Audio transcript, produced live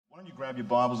Why don't you grab your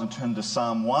Bibles and turn to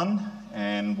Psalm 1,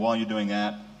 and while you're doing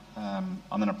that, I'm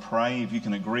going to pray. If you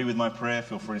can agree with my prayer,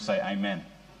 feel free to say amen.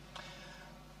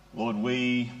 Lord,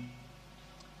 we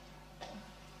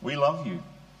love you.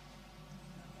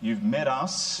 You've met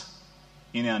us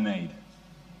in our need.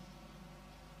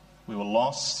 We were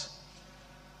lost.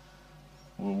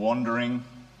 We were wandering.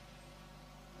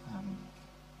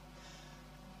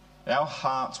 Our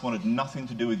hearts wanted nothing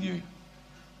to do with you.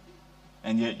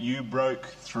 And yet you broke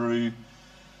through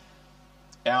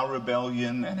our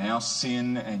rebellion and our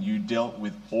sin, and you dealt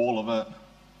with all of it.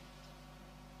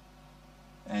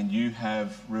 And you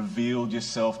have revealed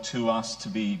yourself to us to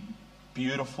be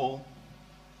beautiful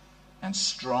and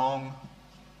strong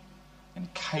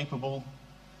and capable.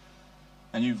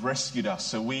 And you've rescued us.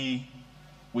 So we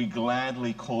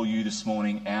gladly call you this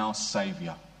morning our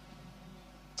Saviour.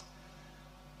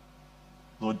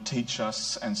 Lord, teach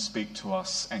us and speak to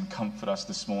us and comfort us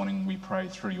this morning, we pray,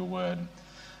 through your word.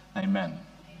 Amen.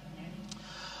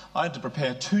 I had to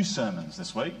prepare 2 sermons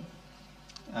this week.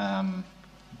 I'm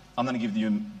going to give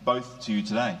you both to you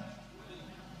today.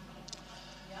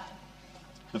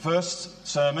 The first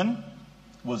sermon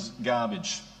was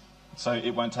garbage, so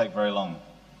it won't take very long.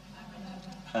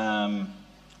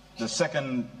 The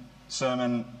second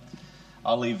sermon,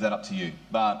 I'll leave that up to you,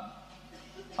 but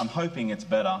I'm hoping it's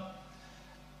better.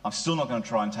 I'm still not going to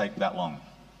try and take that long.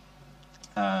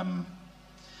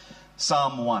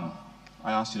 Psalm 1.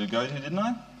 I asked you to go to, didn't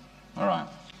I? All right.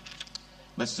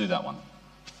 Let's do that one.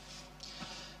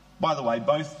 By the way,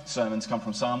 both sermons come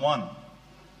from Psalm 1.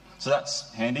 So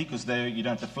that's handy because there you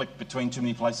don't have to flick between too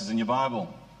many places in your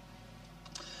Bible.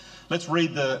 Let's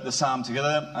read the psalm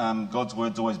together. God's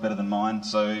word's always better than mine,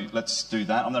 so let's do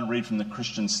that. I'm going to read from the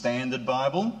Christian Standard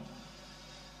Bible.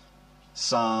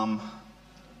 Psalm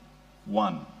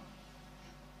 1.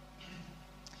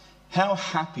 How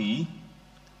happy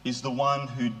is the one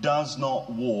who does not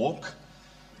walk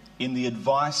in the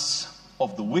advice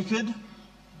of the wicked,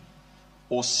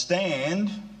 or stand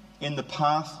in the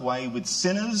pathway with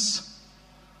sinners,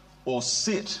 or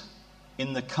sit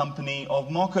in the company of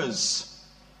mockers.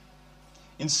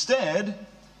 Instead,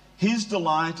 his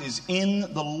delight is in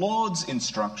the Lord's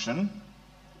instruction,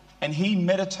 and he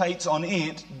meditates on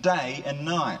it day and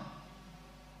night.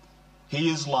 He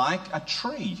is like a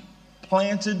tree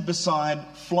planted beside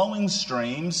flowing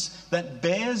streams that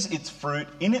bears its fruit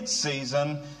in its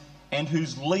season and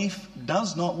whose leaf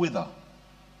does not wither.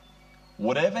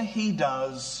 Whatever he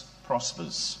does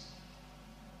prospers.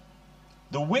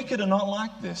 The wicked are not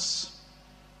like this.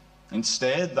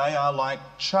 Instead, they are like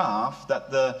chaff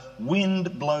that the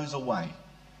wind blows away.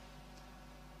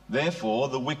 Therefore,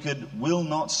 the wicked will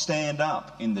not stand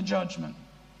up in the judgment,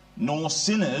 nor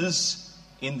sinners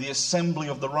in the assembly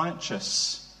of the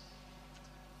righteous.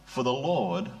 For the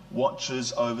Lord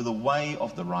watches over the way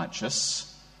of the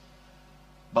righteous,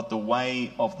 but the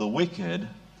way of the wicked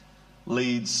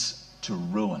leads to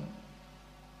ruin.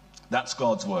 That's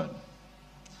God's word.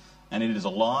 And it is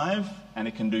alive, and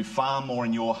it can do far more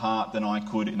in your heart than I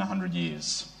could in 100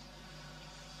 years.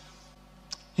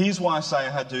 Here's why I say I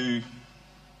had to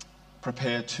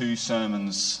prepare 2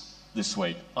 sermons this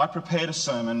week. I prepared a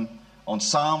sermon on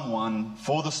Psalm 1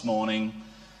 for this morning,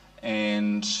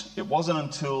 and it wasn't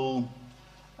until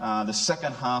the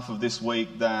second half of this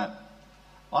week that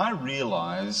I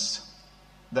realised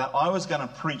that I was going to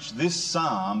preach this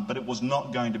psalm, but it was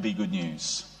not going to be good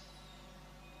news.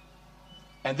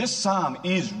 And this psalm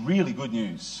is really good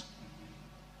news.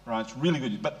 Right? It's really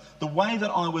good news. But the way that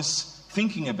I was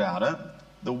thinking about it,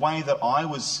 the way that I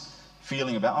was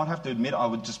feeling about it, I'd have to admit I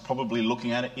was just probably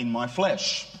looking at it in my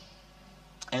flesh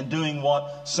and doing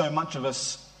what so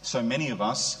many of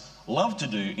us love to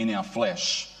do in our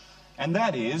flesh, and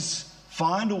that is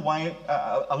find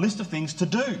a list of things to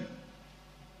do.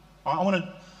 I want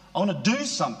to do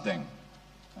something.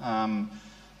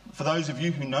 For those of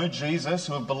you who know Jesus,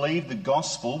 who have believed the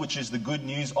gospel, which is the good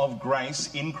news of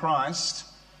grace in Christ,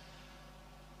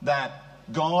 that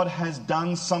God has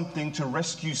done something to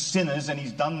rescue sinners, and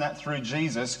he's done that through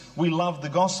Jesus. We love the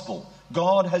gospel.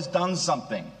 God has done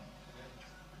something.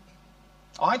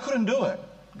 I couldn't do it.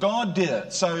 God did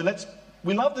it. So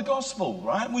we love the gospel,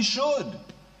 right? We should.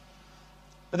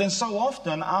 But then so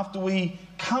often, after we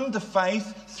come to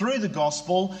faith through the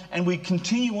gospel and we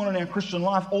continue on in our Christian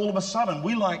life, all of a sudden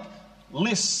we like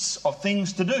lists of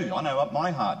things to do. I know what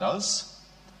my heart does.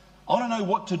 I don't know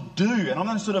what to do, and I'm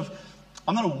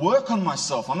going to work on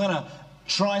myself. I'm going to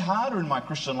try harder in my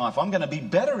Christian life. I'm going to be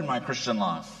better in my Christian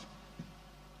life.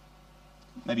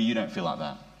 Maybe you don't feel like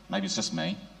that. Maybe it's just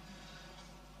me.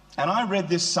 And I read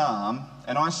this psalm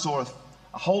and I saw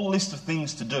a whole list of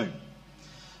things to do.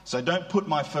 So don't put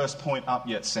my first point up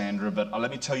yet, Sandra, but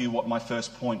let me tell you what my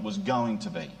first point was going to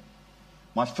be.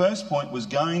 My first point was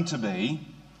going to be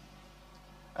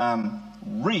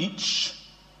reach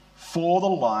for the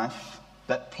life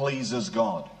that pleases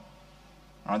God.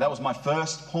 All right, that was my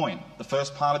first point. The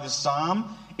first part of this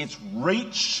psalm, it's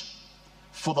reach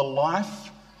for the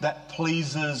life that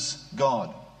pleases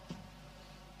God.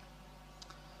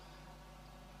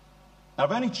 Now,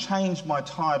 I've only changed my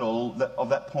title of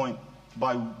that point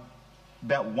by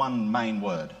about one main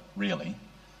word, really.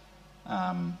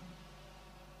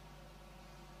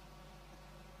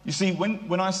 You see,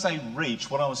 when I say reach,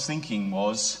 what I was thinking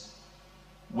was,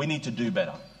 we need to do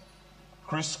better.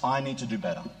 Chris, I need to do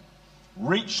better.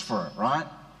 Reach for it, right?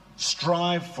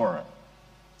 Strive for it.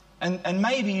 And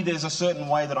maybe there's a certain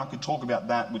way that I could talk about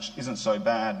that which isn't so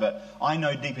bad, but I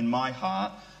know deep in my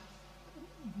heart,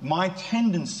 my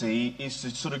tendency is to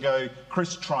sort of go,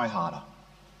 Chris, try harder.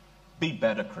 Be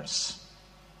better, Chris.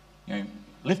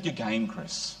 Lift your game,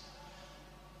 Chris.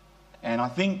 And I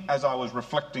think as I was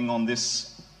reflecting on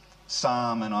this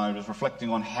psalm and I was reflecting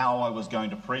on how I was going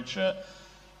to preach it,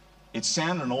 it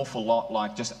sounded an awful lot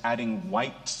like just adding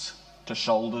weights to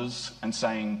shoulders and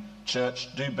saying,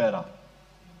 church, do better.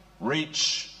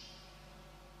 Reach.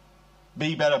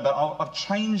 Be better. But I've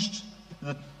changed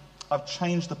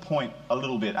the point a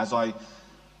little bit as I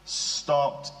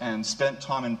stopped and spent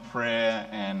time in prayer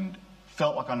and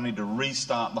felt like I need to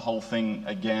restart the whole thing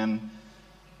again.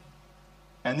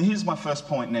 And here's my first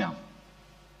point now.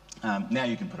 Now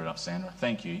you can put it up, Sandra.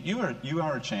 Thank you. You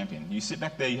are a champion. You sit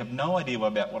back there, you have no idea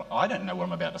about what... I don't know what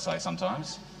I'm about to say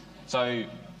sometimes. So,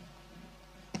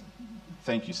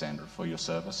 thank you, Sandra, for your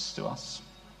service to us.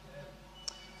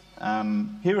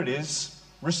 Here it is.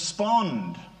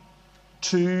 Respond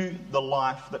to the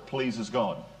life that pleases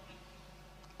God.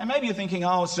 And maybe you're thinking,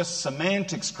 oh, it's just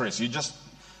semantics, Chris. You're just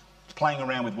playing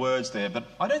around with words there. But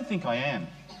I don't think I am.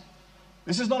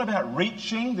 This is not about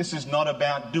reaching. This is not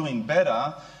about doing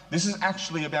better. This is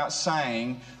actually about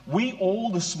saying we all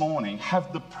this morning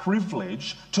have the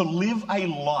privilege to live a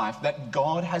life that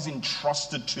God has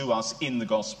entrusted to us in the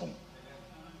gospel.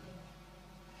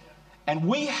 And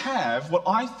we have what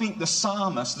I think the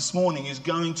psalmist this morning is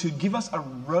going to give us a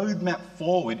roadmap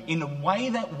forward in a way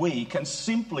that we can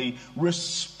simply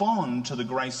respond to the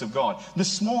grace of God.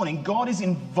 This morning, God is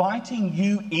inviting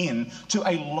you in to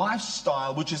a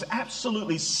lifestyle which is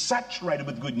absolutely saturated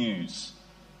with good news.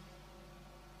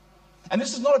 And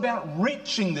this is not about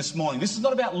reaching this morning. This is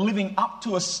not about living up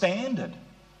to a standard.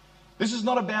 This is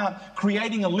not about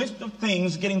creating a list of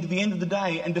things, getting to the end of the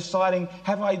day and deciding,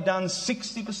 have I done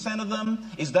 60% of them?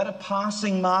 Is that a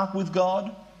passing mark with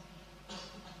God?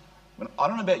 I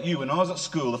don't know about you, when I was at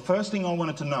school, the first thing I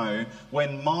wanted to know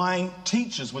when my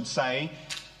teachers would say,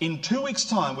 in 2 weeks'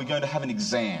 time, we're going to have an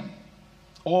exam.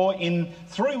 Or in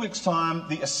 3 weeks' time,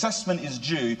 the assessment is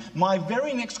due. My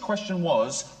very next question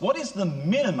was, what is the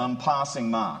minimum passing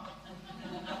mark?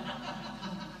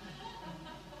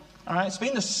 All right, it's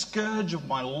been the scourge of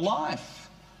my life.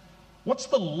 What's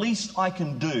the least I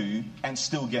can do and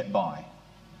still get by?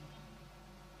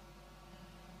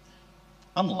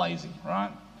 I'm lazy,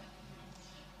 right?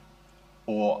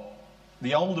 Or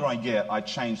the older I get, I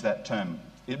change that term.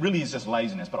 It really is just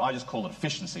laziness, but I just call it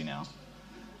efficiency now.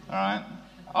 All right?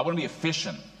 I want to be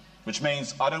efficient, which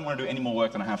means I don't want to do any more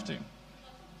work than I have to.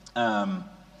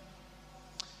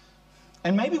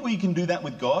 And maybe we can do that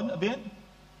with God a bit.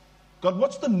 God,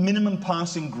 what's the minimum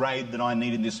passing grade that I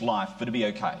need in this life for to be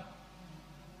okay?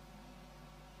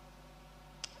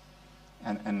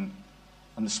 And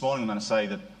this morning I'm going to say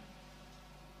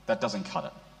that doesn't cut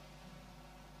it.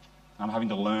 I'm having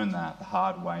to learn that the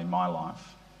hard way in my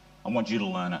life. I want you to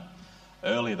learn it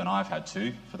earlier than I've had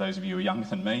to, for those of you who are younger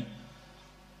than me.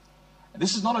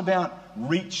 This is not about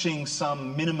reaching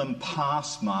some minimum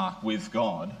pass mark with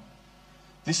God.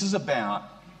 This is about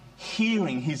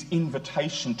hearing his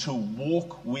invitation to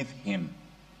walk with him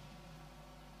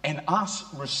and us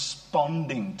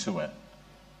responding to it.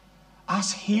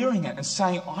 Us hearing it and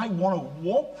saying, I want to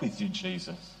walk with you,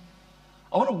 Jesus.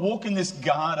 I want to walk in this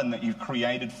garden that you've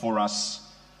created for us.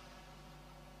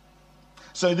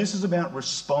 So this is about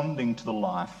responding to the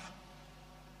life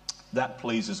that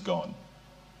pleases God.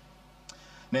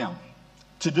 Now,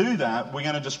 to do that, we're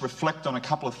going to just reflect on a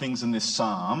couple of things in this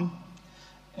psalm.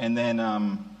 And then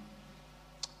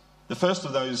the first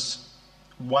of those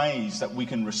ways that we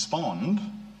can respond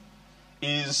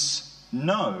is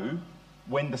know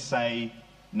when to say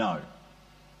no.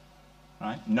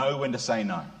 Right? Know when to say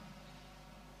no.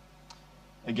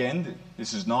 Again,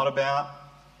 this is not about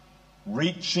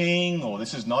reaching, or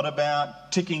this is not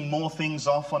about ticking more things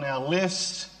off on our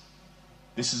list.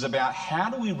 This is about how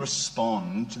do we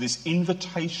respond to this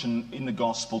invitation in the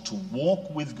gospel to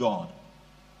walk with God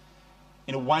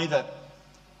in a way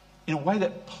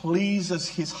that pleases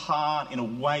his heart, in a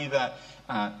way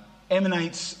that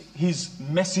emanates his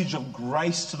message of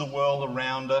grace to the world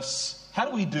around us. How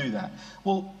do we do that?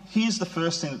 Well, here's the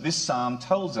first thing that this psalm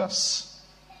tells us.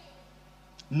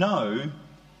 Know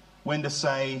when to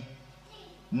say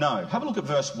no. Have a look at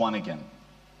verse 1 again.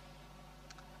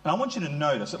 And I want you to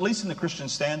notice, at least in the Christian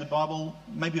Standard Bible,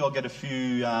 maybe I'll get a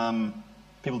few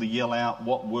people to yell out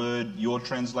what word your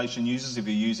translation uses, if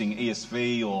you're using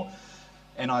ESV or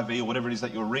NIV or whatever it is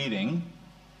that you're reading.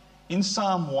 In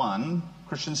Psalm 1,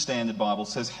 Christian Standard Bible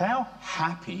says, how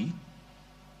happy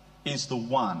is the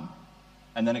one?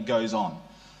 And then it goes on.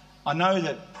 I know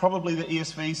that probably the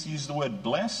ESV uses the word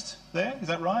blessed there. Is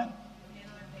that right?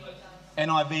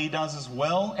 NIV does as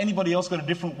well. Anybody else got a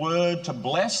different word to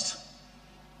blessed?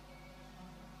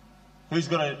 I've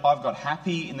got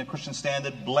happy in the Christian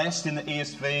Standard, blessed in the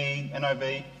ESV,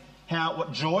 NIV.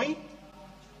 What joy?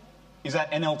 Is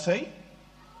that NLT?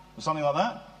 Or something like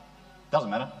that? Doesn't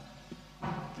matter.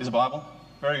 Is a Bible.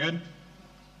 Very good.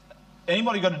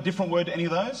 Anybody got a different word to any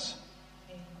of those?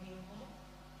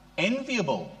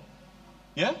 Enviable.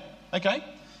 Yeah? Okay.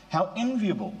 How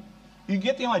enviable. You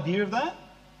get the idea of that?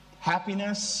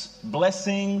 Happiness,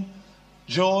 blessing,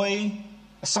 joy,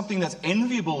 something that's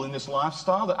enviable in this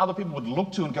lifestyle that other people would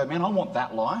look to and go, man, I want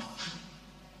that life.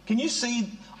 Can you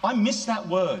see? I missed that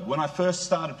word when I first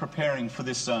started preparing for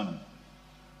this sermon.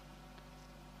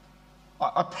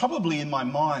 I probably in my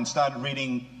mind started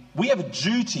reading, we have a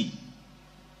duty.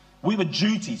 We have a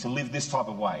duty to live this type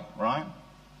of way, right?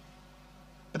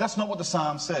 But that's not what the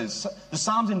psalm says. The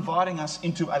psalm's inviting us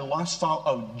into a lifestyle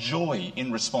of joy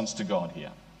in response to God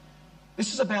here.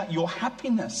 This is about your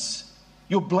happiness,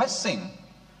 your blessing.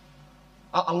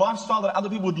 A lifestyle that other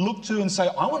people would look to and say,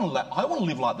 I want to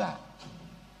live like that.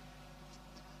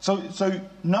 So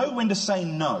know when to say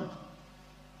no.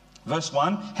 Verse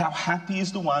 1, how happy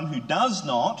is the one who does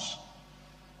not.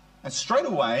 And straight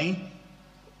away,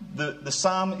 the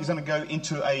psalm is going to go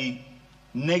into a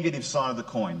negative side of the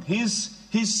coin. Here's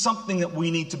something that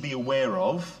we need to be aware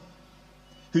of.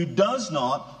 Who does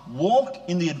not walk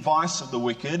in the advice of the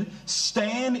wicked,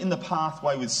 stand in the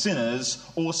pathway with sinners,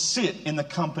 or sit in the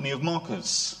company of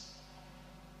mockers.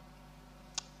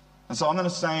 And so I'm going to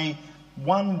say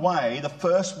one way, the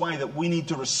first way that we need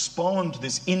to respond to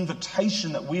this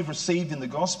invitation that we've received in the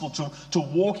gospel to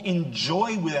walk in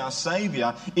joy with our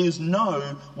Saviour is know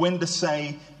when to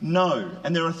say no.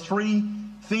 And there are three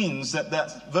things that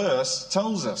verse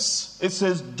tells us. It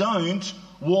says, don't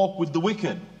walk with the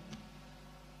wicked.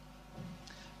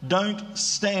 Don't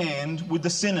stand with the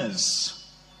sinners.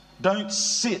 Don't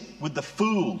sit with the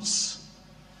fools.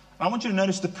 I want you to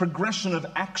notice the progression of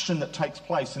action that takes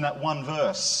place in that one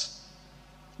verse.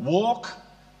 Walk,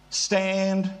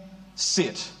 stand,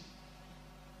 sit.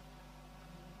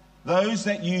 Those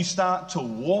that you start to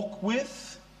walk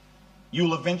with,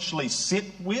 you'll eventually sit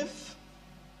with.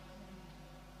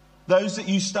 Those that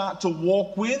you start to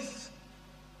walk with,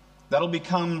 that'll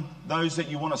become those that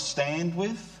you want to stand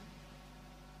with,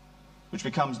 which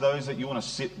becomes those that you want to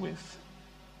sit with.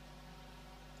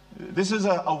 This is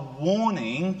a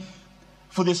warning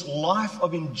for this life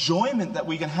of enjoyment that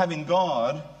we can have in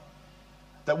God,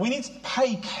 that we need to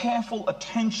pay careful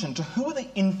attention to who are the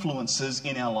influences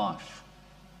in our life.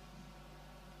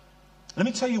 Let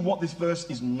me tell you what this verse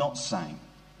is not saying.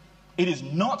 It is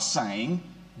not saying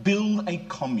build a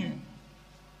commune.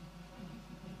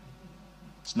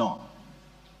 It's not.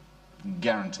 I can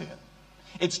guarantee it.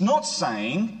 It's not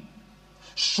saying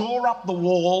shore up the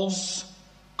walls,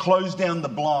 close down the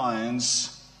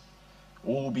blinds,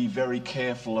 or be very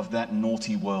careful of that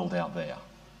naughty world out there.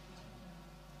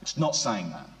 It's not saying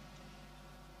that.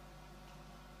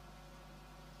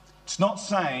 It's not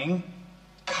saying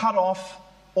cut off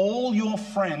all your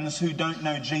friends who don't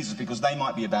know Jesus because they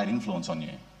might be a bad influence on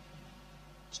you.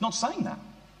 It's not saying that.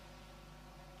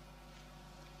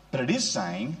 But it is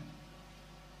saying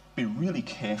be really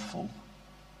careful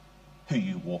who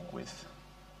you walk with.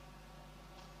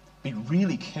 Be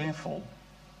really careful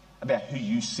about who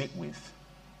you sit with,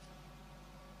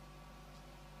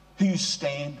 who you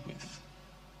stand with.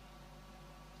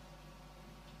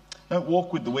 Don't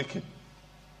walk with the wicked.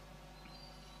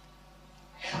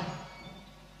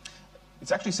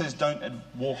 It actually says don't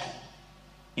walk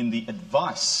in the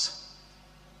advice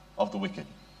of the wicked,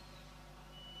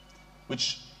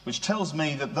 which tells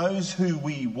me that those who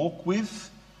we walk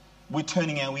with, we're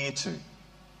turning our ear to.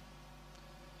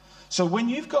 So when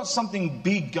you've got something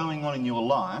big going on in your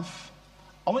life,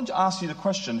 I want to ask you the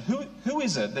question, who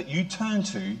is it that you turn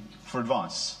to for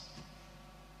advice?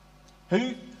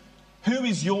 Who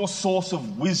is your source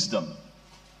of wisdom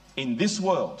in this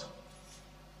world?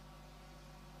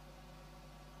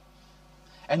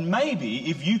 And maybe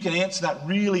if you can answer that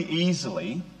really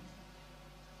easily,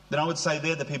 then I would say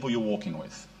they're the people you're walking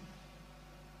with.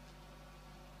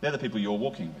 They're the people you're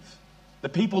walking with. The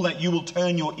people that you will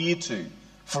turn your ear to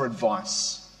for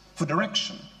advice, for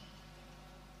direction.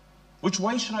 Which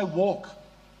way should I walk?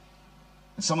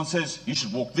 And someone says, you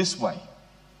should walk this way.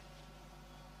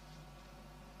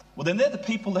 Well, then they're the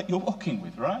people that you're walking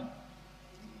with, right?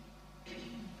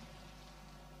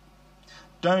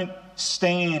 Don't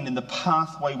stand in the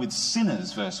pathway with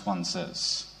sinners, verse 1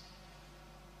 says.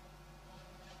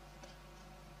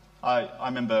 I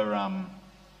remember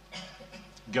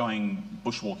going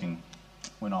bushwalking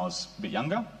when I was a bit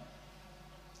younger.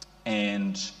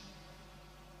 And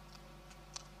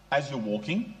as you're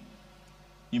walking,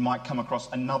 you might come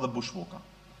across another bushwalker.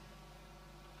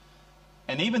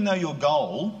 And even though your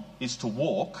goal is to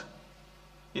walk,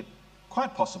 it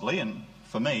quite possibly, and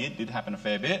for me it did happen a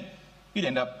fair bit, you'd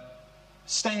end up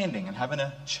standing and having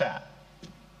a chat.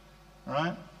 All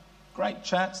right? Great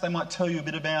chats. They might tell you a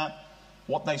bit about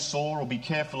what they saw, or be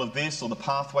careful of this, or the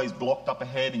pathway's blocked up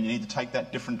ahead and you need to take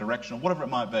that different direction, or whatever it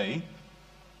might be.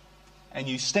 And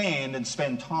you stand and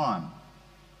spend time.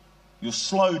 You'll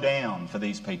slow down for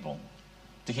these people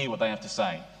to hear what they have to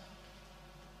say.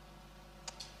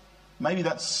 Maybe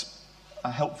that's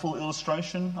a helpful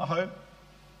illustration, I hope.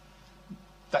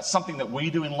 That's something that we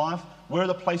do in life. Where are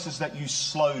the places that you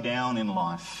slow down in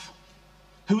life?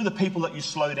 Who are the people that you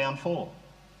slow down for?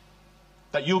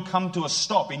 That you'll come to a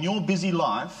stop in your busy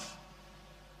life.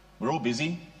 We're all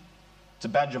busy. It's a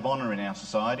badge of honour in our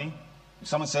society. If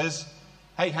someone says,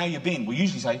 hey, how you been? We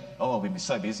usually say, oh, we've been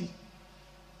so busy.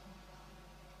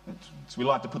 So we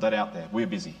like to put that out there. We're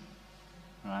busy.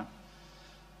 All right?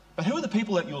 But who are the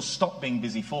people that you'll stop being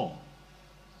busy for?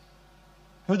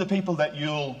 Who are the people that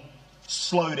you'll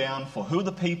slow down for? Who are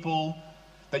the people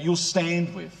that you'll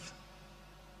stand with?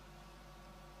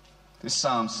 This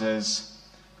psalm says,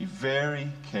 be very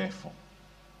careful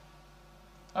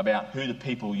about who the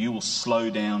people you will slow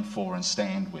down for and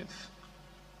stand with.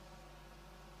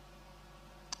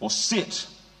 Or sit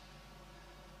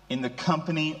in the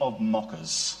company of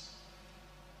mockers.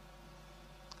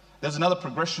 There's another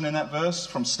progression in that verse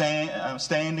from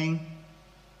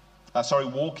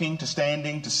walking to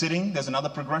standing to sitting. There's another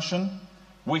progression.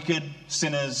 Wicked,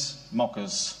 sinners,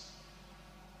 mockers.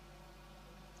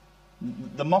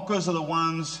 The mockers are the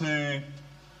ones who...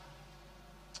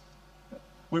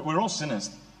 We're all sinners.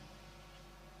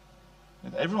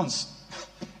 Everyone's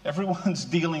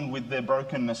dealing with the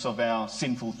brokenness of our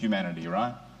sinful humanity,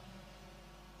 right?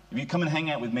 If you come and hang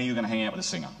out with me, you're going to hang out with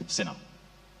a sinner.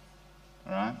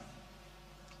 All right?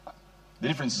 The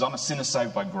difference is I'm a sinner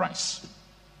saved by grace.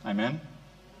 Amen?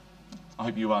 I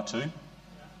hope you are too.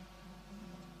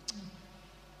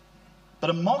 But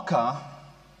a mocker,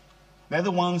 they're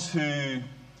the ones who,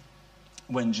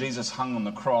 when Jesus hung on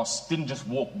the cross, didn't just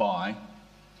walk by.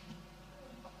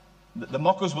 The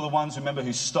mockers were the ones, remember,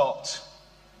 who stopped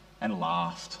and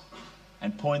laughed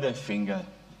and pointed their finger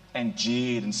and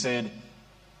jeered and said,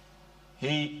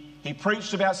 He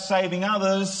preached about saving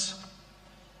others.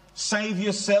 Save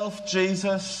yourself,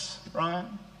 Jesus, right?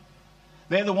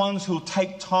 They're the ones who will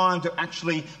take time to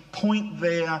actually point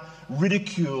their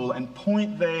ridicule and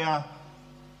point their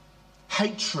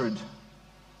hatred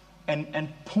and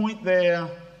point their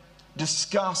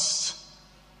disgust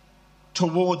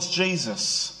towards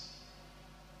Jesus.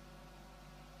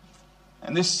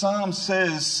 And this psalm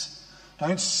says,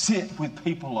 don't sit with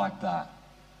people like that.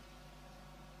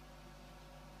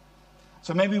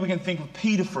 So maybe we can think of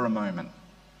Peter for a moment.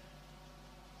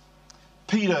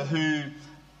 Peter, who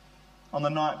on the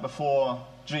night before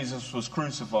Jesus was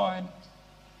crucified,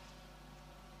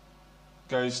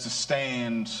 goes to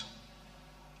stand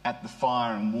at the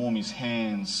fire and warm his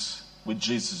hands with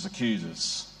Jesus'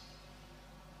 accusers.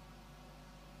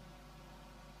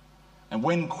 And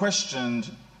when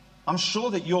questioned, I'm sure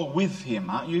that you're with him,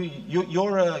 aren't you?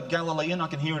 You're a Galilean, I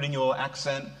can hear it in your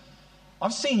accent.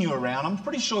 I've seen you around. I'm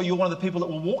pretty sure you're one of the people that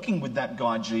were walking with that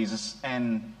guy, Jesus.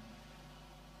 And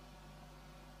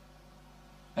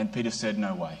Peter said,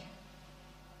 no way.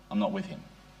 I'm not with him.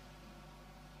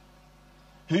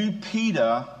 Who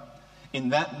Peter, in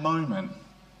that moment,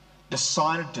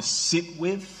 decided to sit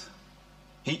with,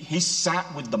 he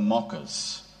sat with the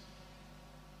mockers.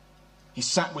 He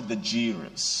sat with the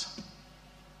jeerers.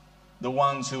 The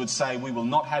ones who would say, we will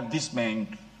not have this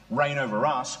man reign over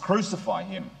us, crucify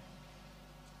him.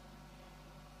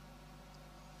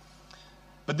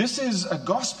 But this is a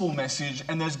gospel message,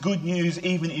 and there's good news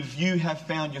even if you have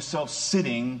found yourself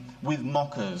sitting with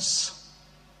mockers.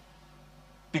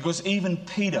 Because even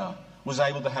Peter was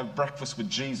able to have breakfast with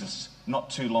Jesus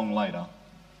not too long later.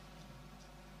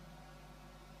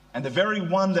 And the very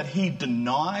one that he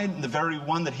denied, and the very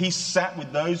one that he sat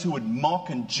with those who would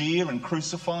mock and jeer and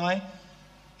crucify,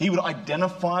 he would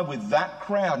identify with that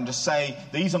crowd and just say,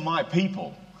 these are my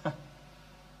people.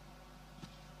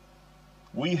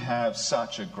 We have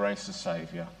such a gracious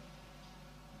Saviour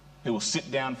who will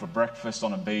sit down for breakfast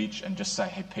on a beach and just say,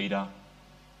 hey, Peter,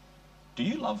 do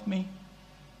you love me?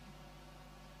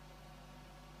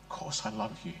 Of course I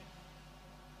love you.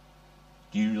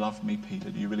 Do you love me, Peter?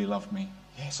 Do you really love me?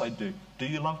 Yes, I do. Do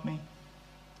you love me?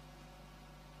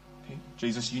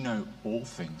 Jesus, you know all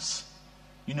things.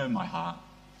 You know my heart.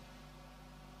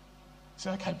 He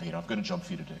said, okay, Peter, I've got a job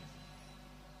for you to do.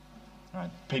 All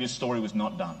right, Peter's story was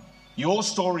not done. Your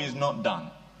story is not done.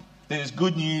 There's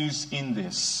good news in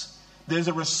this. There's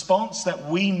a response that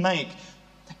we make,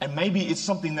 and maybe it's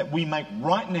something that we make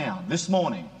right now, this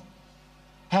morning.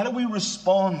 How do we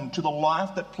respond to the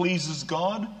life that pleases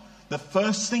God? The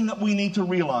first thing that we need to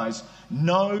realize,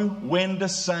 know when to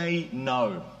say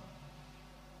no.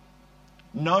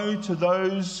 No to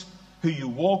those who you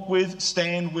walk with,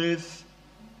 stand with,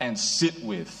 and sit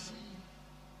with.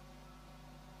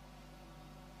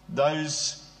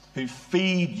 Those who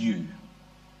feed you.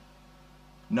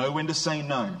 Know when to say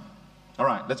no. All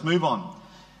right, let's move on.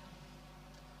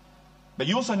 But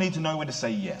you also need to know when to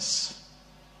say yes.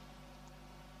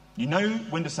 You know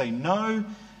when to say no,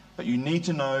 but you need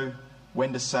to know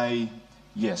when to say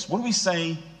yes. What do we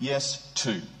say yes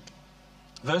to?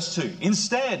 Verse 2,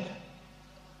 instead.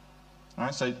 All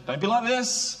right, so don't be like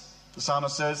this. The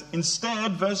psalmist says,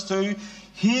 instead, verse 2,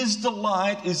 his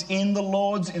delight is in the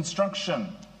Lord's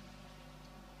instruction.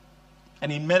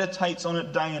 And he meditates on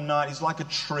it day and night. He's like a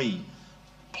tree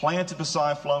planted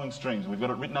beside flowing streams. We've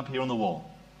got it written up here on the wall.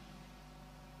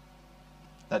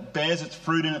 That bears its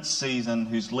fruit in its season,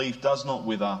 whose leaf does not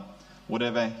wither.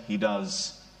 Whatever he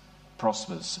does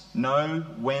prospers. Know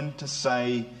when to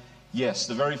say yes.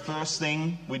 The very first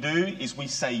thing we do is we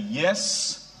say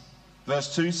yes,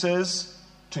 verse 2 says,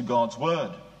 to God's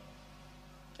word.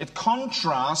 It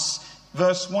contrasts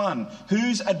verse 1.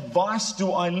 Whose advice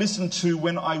do I listen to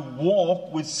when I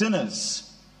walk with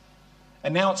sinners?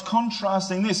 And now it's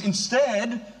contrasting this.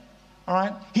 Instead, all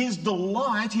right, his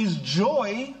delight, his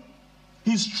joy,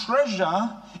 his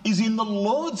treasure is in the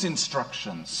Lord's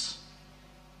instructions.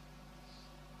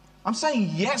 I'm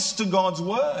saying yes to God's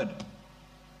word.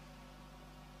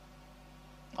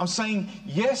 I'm saying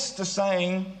yes to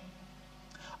saying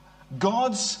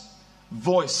God's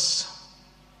voice,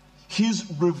 his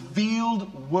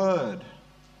revealed word,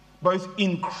 both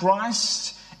in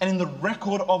Christ and in the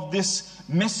record of this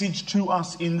message to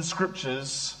us in the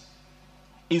scriptures,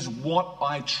 is what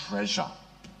I treasure.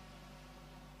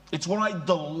 It's what I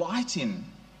delight in.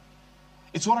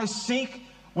 It's what I seek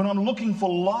when I'm looking for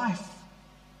life.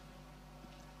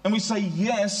 And we say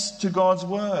yes to God's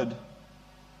word.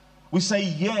 We say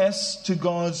yes to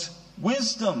God's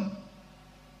wisdom.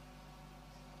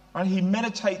 Right? He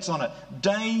meditates on it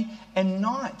day and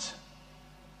night.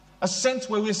 A sense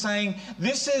where we're saying,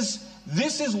 this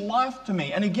is life to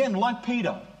me. And again, like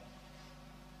Peter,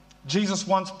 Jesus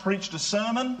once preached a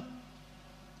sermon,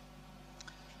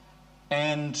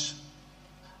 and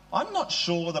I'm not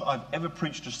sure that I've ever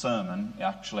preached a sermon,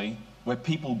 actually, where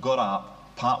people got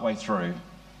up partway through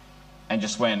and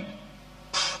just went,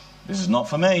 this is not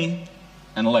for me,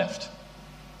 and left.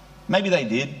 Maybe they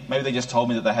did. Maybe they just told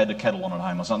me that they had a kettle on at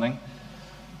home or something.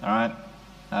 All right.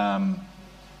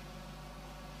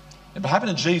 It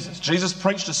happened to Jesus. Jesus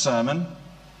preached a sermon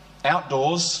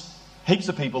outdoors, heaps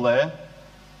of people there,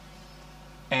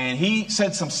 and he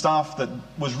said some stuff that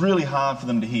was really hard for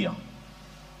them to hear.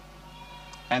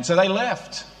 And so they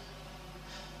left.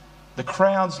 The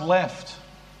crowds left.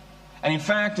 And in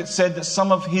fact, it said that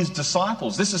some of his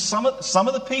disciples, this is some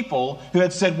of the people who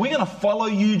had said, we're going to follow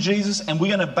you, Jesus, and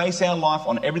we're going to base our life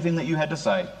on everything that you had to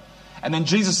say. And then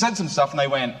Jesus said some stuff and they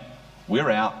went, we're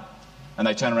out. And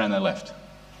they turned around and they left.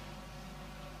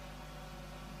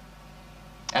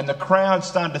 And the crowd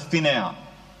started to thin out.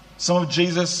 Some of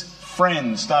Jesus'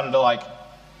 friends started to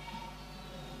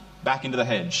back into the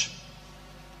hedge.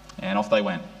 And off they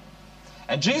went.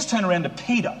 And Jesus turned around to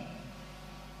Peter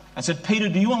and said, Peter,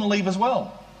 do you want to leave as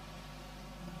well?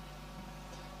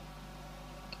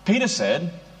 Peter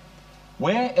said,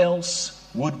 where else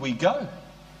would we go?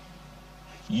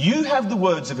 You have the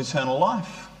words of eternal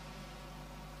life.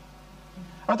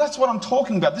 All right, that's what I'm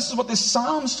talking about. This is what this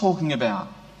psalm's talking about.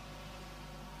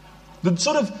 The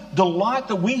sort of delight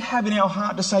that we have in our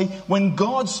heart to say, when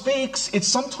God speaks, it's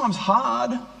sometimes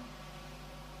hard.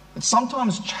 It's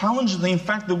sometimes challenging. In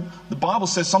fact, the Bible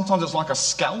says sometimes it's like a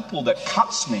scalpel that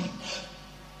cuts me.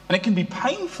 And it can be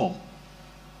painful.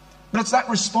 But it's that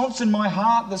response in my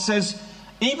heart that says,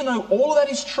 even though all of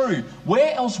that is true,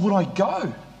 where else would I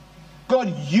go?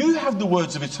 God, you have the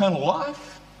words of eternal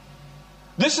life.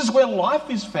 This is where life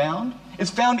is found.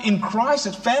 It's found in Christ.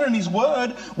 It's found in His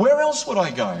Word. Where else would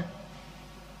I go?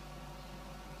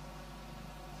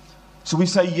 So we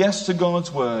say yes to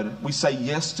God's Word. We say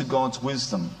yes to God's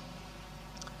wisdom.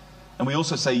 And we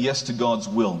also say yes to God's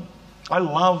will. I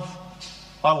love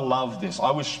this.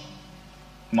 I wish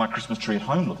my Christmas tree at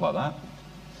home looked like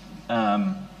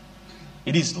that.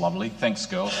 It is lovely. Thanks,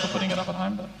 girls, for putting it up at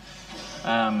home.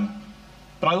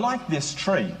 But I like this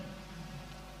tree.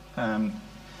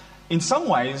 In some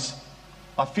ways,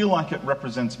 I feel like it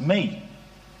represents me.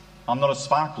 I'm not as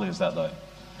sparkly as that, though.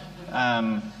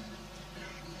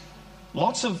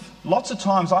 Lots of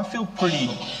times I feel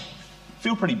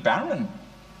pretty barren.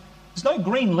 There's no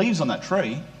green leaves on that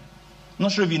tree. I'm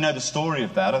not sure if you know the story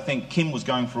of that. I think Kim was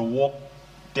going for a walk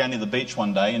down near the beach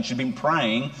one day, and she'd been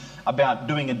praying about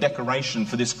doing a decoration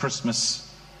for this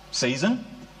Christmas season.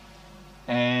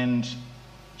 And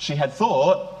she had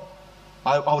thought,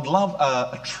 I would love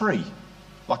a tree,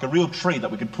 like a real tree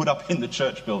that we could put up in the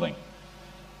church building.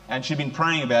 And she'd been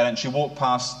praying about it, and she walked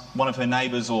past one of her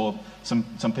neighbours or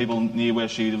some people near where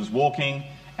she was walking,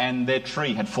 and their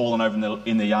tree had fallen over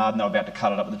in the yard, and they were about to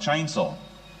cut it up with a chainsaw.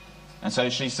 And so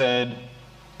she said,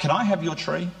 "Can I have your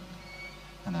tree?"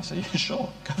 And I said, "Yeah, sure,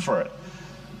 go for it."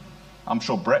 I'm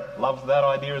sure Brett loved that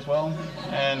idea as well.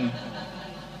 And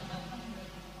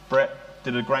Brett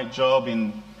did a great job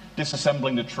in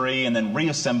disassembling the tree and then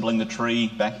reassembling the tree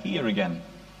back here again.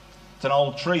 It's an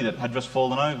old tree that had just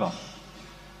fallen over.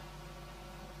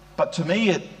 But to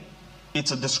me,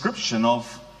 it's a description of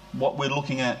what we're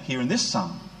looking at here in this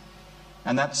psalm.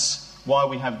 And that's why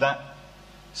we have that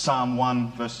Psalm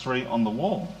 1 verse 3 on the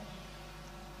wall.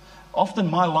 Often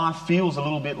my life feels a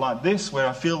little bit like this, where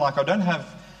I feel like I don't have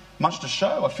much to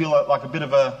show. I feel like a bit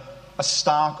of a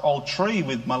stark old tree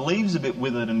with my leaves a bit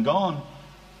withered and gone.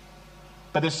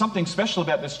 But there's something special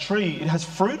about this tree. It has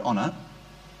fruit on it.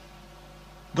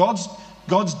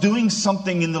 God's doing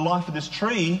something in the life of this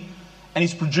tree, and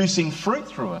He's producing fruit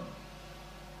through it.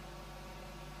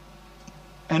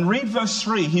 And read verse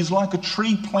 3. He's like a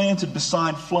tree planted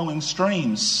beside flowing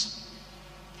streams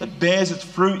that bears its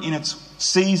fruit in its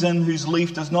season, whose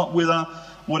leaf does not wither.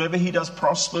 Whatever He does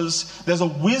prospers. There's a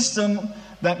wisdom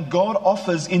that God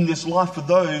offers in this life for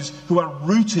those who are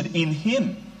rooted in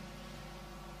Him.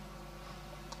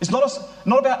 It's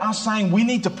not about us saying we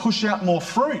need to push out more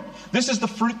fruit. This is the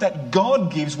fruit that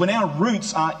God gives when our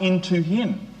roots are into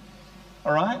Him.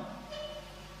 All right?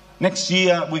 Next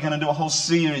year, we're going to do a whole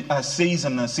series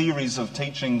of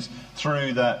teachings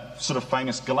through that sort of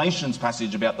famous Galatians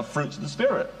passage about the fruits of the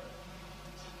Spirit.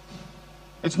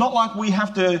 It's not like we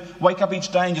have to wake up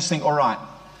each day and just think, all right,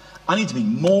 I need to be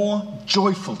more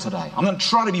joyful today. I'm going to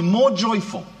try to be more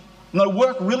joyful. I'm going to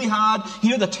work really hard.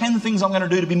 Here are the 10 things I'm going to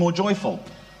do to be more joyful.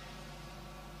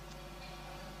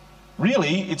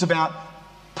 Really, it's about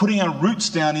putting our roots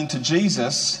down into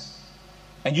Jesus.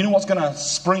 And you know what's going to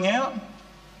spring out?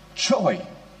 Joy.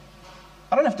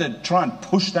 I don't have to try and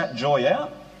push that joy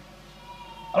out.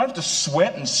 I don't have to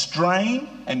sweat and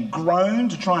strain and groan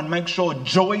to try and make sure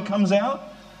joy comes out.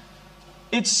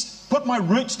 It's put my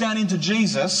roots down into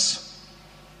Jesus,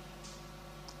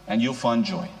 and you'll find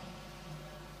joy,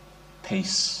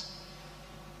 peace,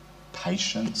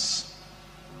 patience,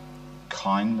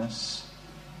 kindness,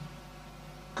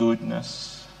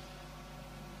 goodness,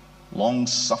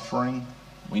 long-suffering.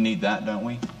 We need that, don't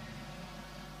we?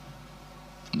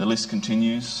 The list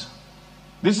continues.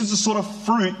 This is the sort of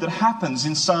fruit that happens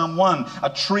in Psalm 1. A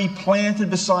tree planted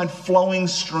beside flowing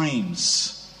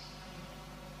streams.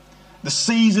 The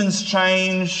seasons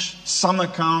change. Summer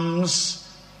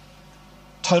comes.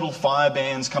 Total fire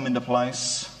bans come into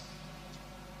place.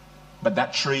 But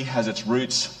that tree has its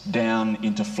roots down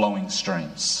into flowing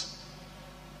streams.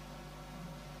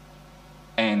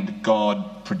 And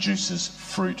God produces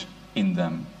fruit in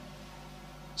them.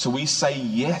 So we say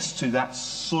yes to that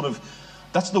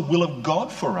that's the will of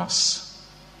God for us.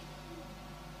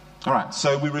 All right,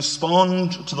 so we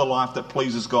respond to the life that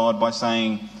pleases God by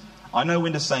saying, I know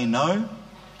when to say no,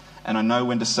 and I know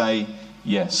when to say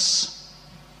yes.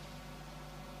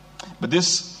 But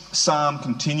this psalm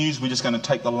continues. We're just going to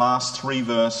take the last 3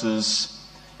 verses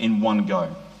in one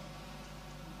go.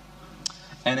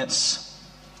 And it's,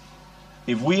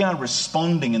 if we are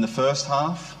responding in the first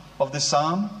half of this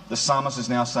psalm, the psalmist is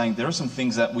now saying there are some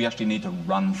things that we actually need to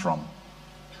run from.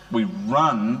 We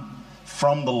run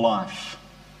from the life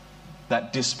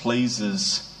that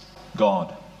displeases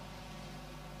God.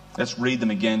 Let's read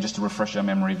them again just to refresh our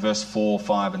memory. Verse 4,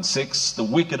 5 and 6. The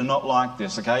wicked are not like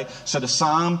this, okay? So the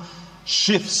psalm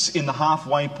shifts in the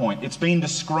halfway point. It's been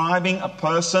describing a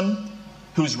person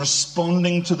who's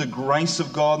responding to the grace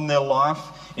of God in their life,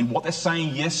 in what they're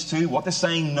saying yes to, what they're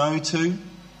saying no to.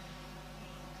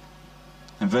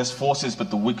 And verse 4 says, but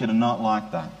the wicked are not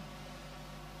like that.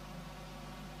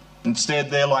 Instead,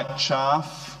 they're like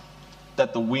chaff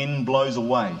that the wind blows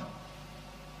away.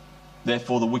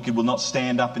 Therefore, the wicked will not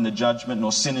stand up in the judgment,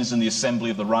 nor sinners in the assembly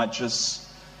of the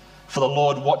righteous. For the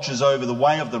Lord watches over the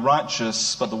way of the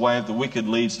righteous, but the way of the wicked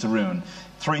leads to ruin.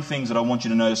 3 things that I want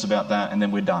you to notice about that, and then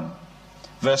we're done.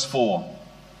 Verse 4.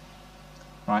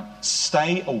 Right?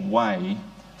 Stay away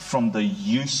from the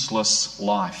useless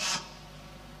life.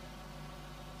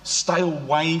 Stay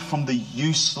away from the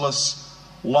useless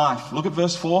life. Look at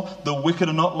verse 4. The wicked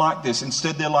are not like this.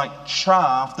 Instead, they're like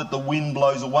chaff that the wind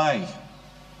blows away.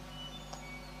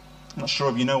 I'm not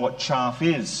sure if you know what chaff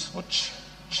is, or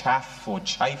chaff, or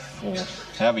chafe, or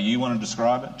however you want to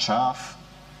describe it. Chaff.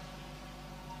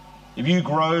 If you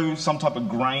grow some type of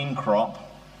grain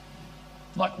crop,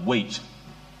 like wheat,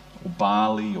 or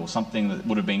barley, or something that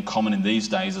would have been common in these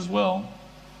days as well,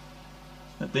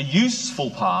 the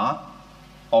useful part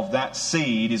of that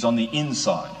seed is on the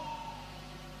inside.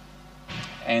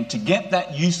 And to get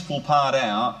that useful part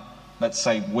out, let's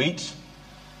say wheat,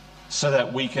 so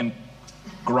that we can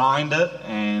grind it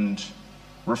and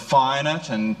refine it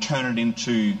and turn it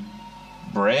into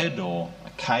bread or a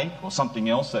cake or something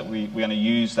else that we're going to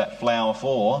use that flour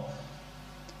for.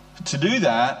 To do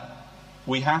that,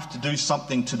 we have to do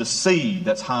something to the seed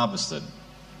that's harvested.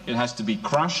 It has to be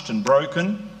crushed and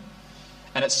broken,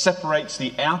 and it separates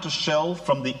the outer shell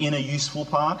from the inner useful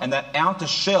part, and that outer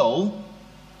shell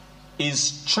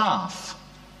is chaff.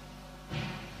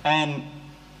 And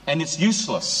it's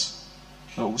useless.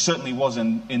 Well, it certainly was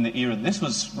in the era this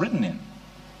was written in.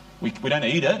 We don't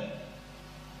eat it.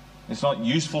 It's not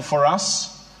useful for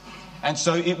us. And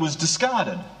so it was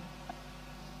discarded.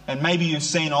 And maybe you've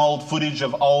seen old footage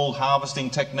of old harvesting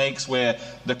techniques where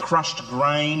the crushed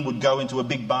grain would go into a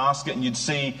big basket and you'd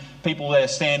see people there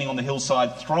standing on the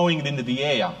hillside throwing it into the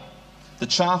air. The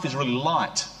chaff is really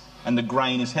light and the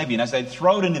grain is heavy. And as they'd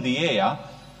throw it into the air,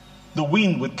 the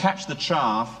wind would catch the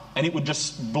chaff and it would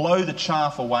just blow the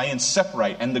chaff away and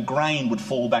separate, and the grain would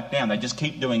fall back down. They'd just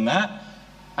keep doing that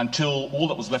until all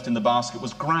that was left in the basket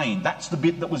was grain. That's the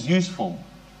bit that was useful.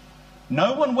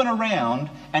 No one went around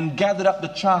and gathered up the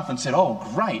chaff and said, oh,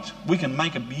 great, we can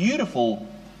make a beautiful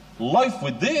loaf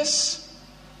with this.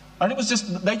 And it was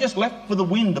just, they just left for the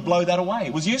wind to blow that away.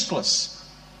 It was useless.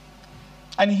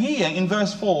 And here in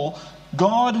verse 4,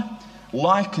 God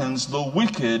likens the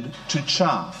wicked to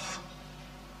chaff.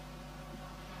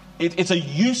 It's a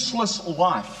useless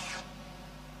life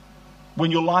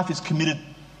when your life is committed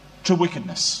to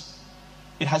wickedness.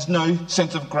 It has no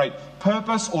sense of great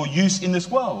purpose or use in this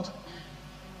world.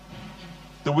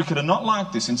 The wicked are not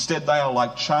like this. Instead, they are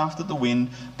like chaff that the wind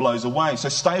blows away. So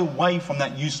stay away from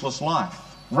that useless life.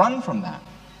 Run from that.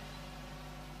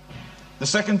 The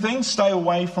second thing, stay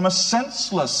away from a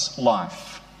senseless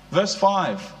life. Verse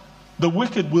 5, the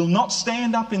wicked will not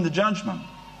stand up in the judgment,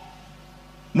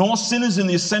 nor sinners in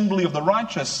the assembly of the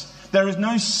righteous. There is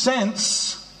no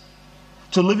sense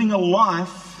to living a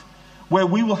life where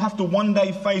we will have to one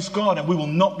day face God and we will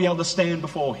not be able to stand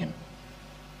before Him.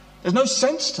 There's no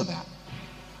sense to that.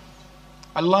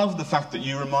 I love the fact that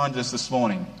you reminded us this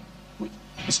morning.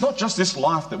 It's not just this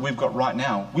life that we've got right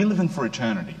now. We're living for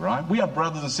eternity, right? We are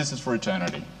brothers and sisters for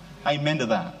eternity. Amen to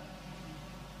that.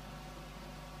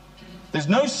 There's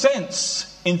no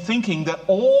sense in thinking that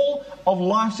all of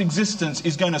life's existence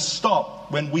is going to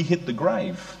stop when we hit the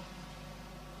grave.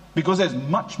 Because there's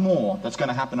much more that's going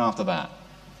to happen after that.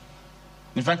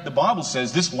 In fact, the Bible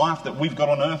says this life that we've got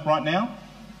on earth right now,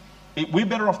 we're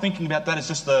better off thinking about that as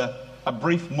just a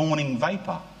brief morning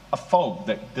vapour, a fog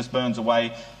that just burns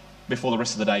away before the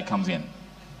rest of the day comes in.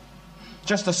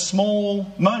 Just a small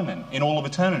moment in all of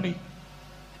eternity.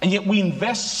 And yet we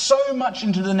invest so much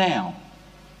into the now.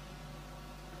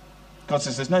 God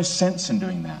says there's no sense in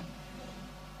doing that.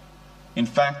 In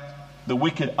fact, the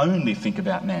wicked only think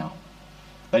about now.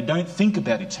 They don't think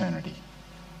about eternity.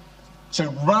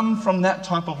 So run from that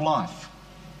type of life.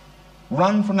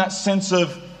 Run from that sense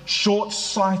of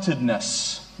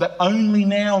short-sightedness that only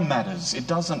now matters. It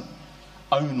doesn't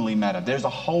only matter. There's a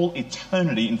whole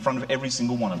eternity in front of every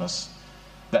single one of us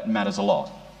that matters a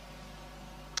lot.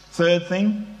 Third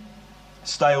thing,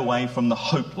 Stay away from the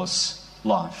hopeless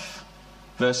life.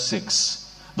 Verse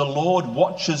 6. The Lord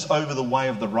watches over the way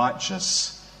of the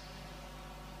righteous,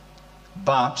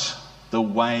 but the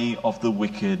way of the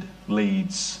wicked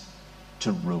leads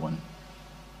to ruin.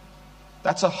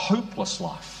 That's a hopeless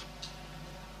life.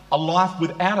 A life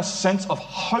without a sense of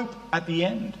hope at the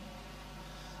end.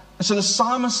 And so the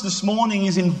psalmist this morning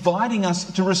is inviting us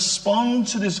to respond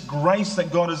to this grace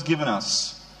that God has given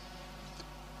us.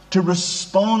 To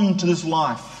respond to this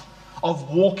life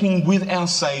of walking with our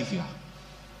Saviour.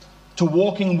 To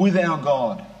walking with our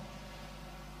God.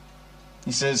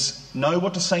 He says, know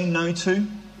what to say no to.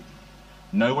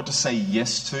 Know what to say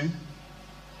yes to.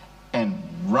 And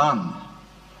run.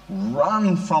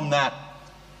 Run from that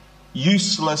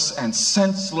useless and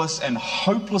senseless and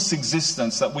hopeless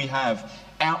existence that we have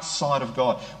outside of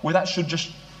God. Where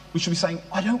we should be saying,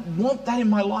 I don't want that in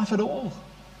my life at all.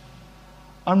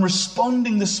 I'm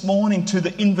responding this morning to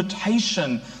the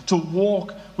invitation to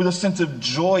walk with a sense of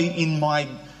joy in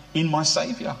my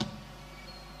Saviour.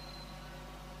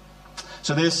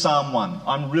 So there's Psalm 1.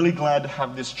 I'm really glad to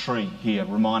have this tree here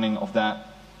reminding of that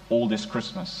all this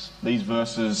Christmas. These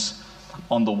verses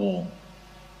on the wall.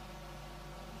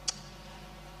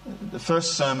 The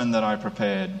first sermon that I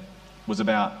prepared was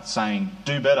about saying,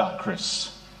 do better,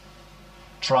 Chris.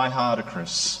 Try harder,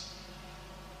 Chris.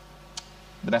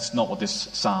 But that's not what this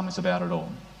psalm is about at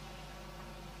all.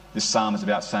 This psalm is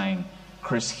about saying,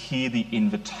 Chris, hear the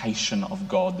invitation of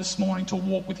God this morning to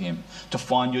walk with Him, to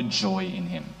find your joy in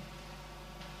Him.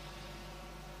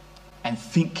 And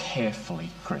think carefully,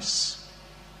 Chris.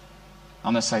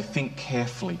 I'm going to say, think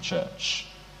carefully, church.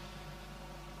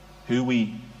 Who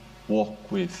we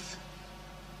walk with,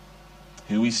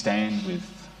 who we stand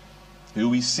with, who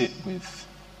we sit with.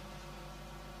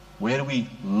 Where do we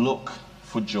look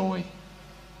for joy?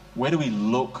 Where do we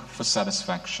look for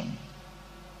satisfaction?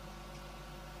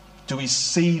 Do we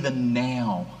see the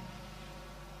now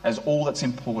as all that's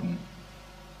important?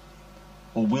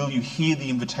 Or will you hear the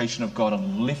invitation of God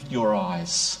and lift your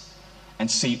eyes and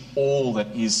see all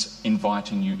that is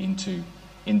inviting you into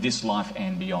in this life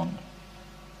and beyond?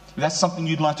 If that's something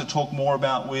you'd like to talk more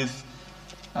about with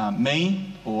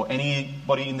me or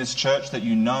anybody in this church that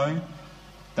you know,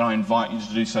 then I invite you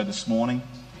to do so this morning.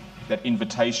 That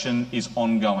invitation is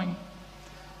ongoing.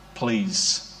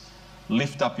 Please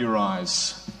lift up your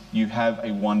eyes. You have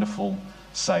a wonderful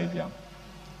Saviour.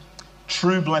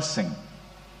 True blessing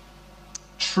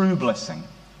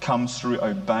comes through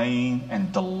obeying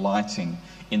and delighting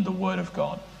in the Word of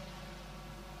God.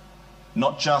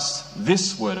 Not just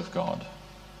this Word of God,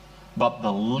 but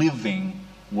the living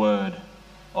Word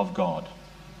of God.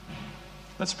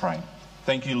 Let's pray.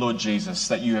 Thank you, Lord Jesus,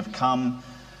 that you have come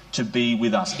to be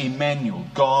with us. Emmanuel,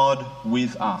 God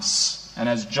with us. And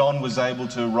as John was able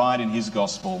to write in his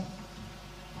Gospel,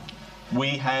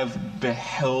 we have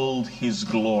beheld His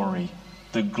glory,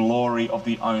 the glory of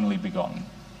the only begotten.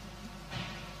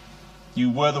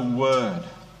 You were the Word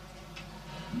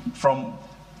from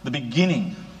the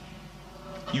beginning.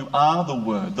 You are the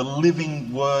Word, the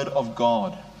living Word of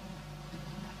God.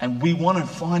 And we want to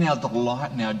find our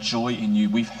delight and our joy in you.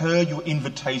 We've heard your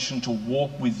invitation to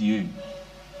walk with you,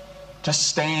 to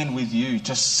stand with you,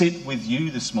 to sit with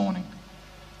you this morning.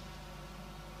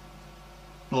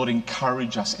 Lord,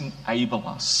 encourage us, enable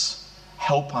us,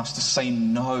 help us to say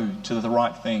no to the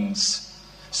right things,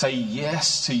 say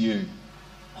yes to you,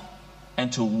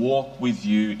 and to walk with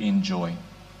you in joy.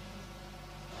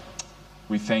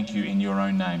 We thank you in your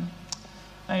own name.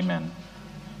 Amen.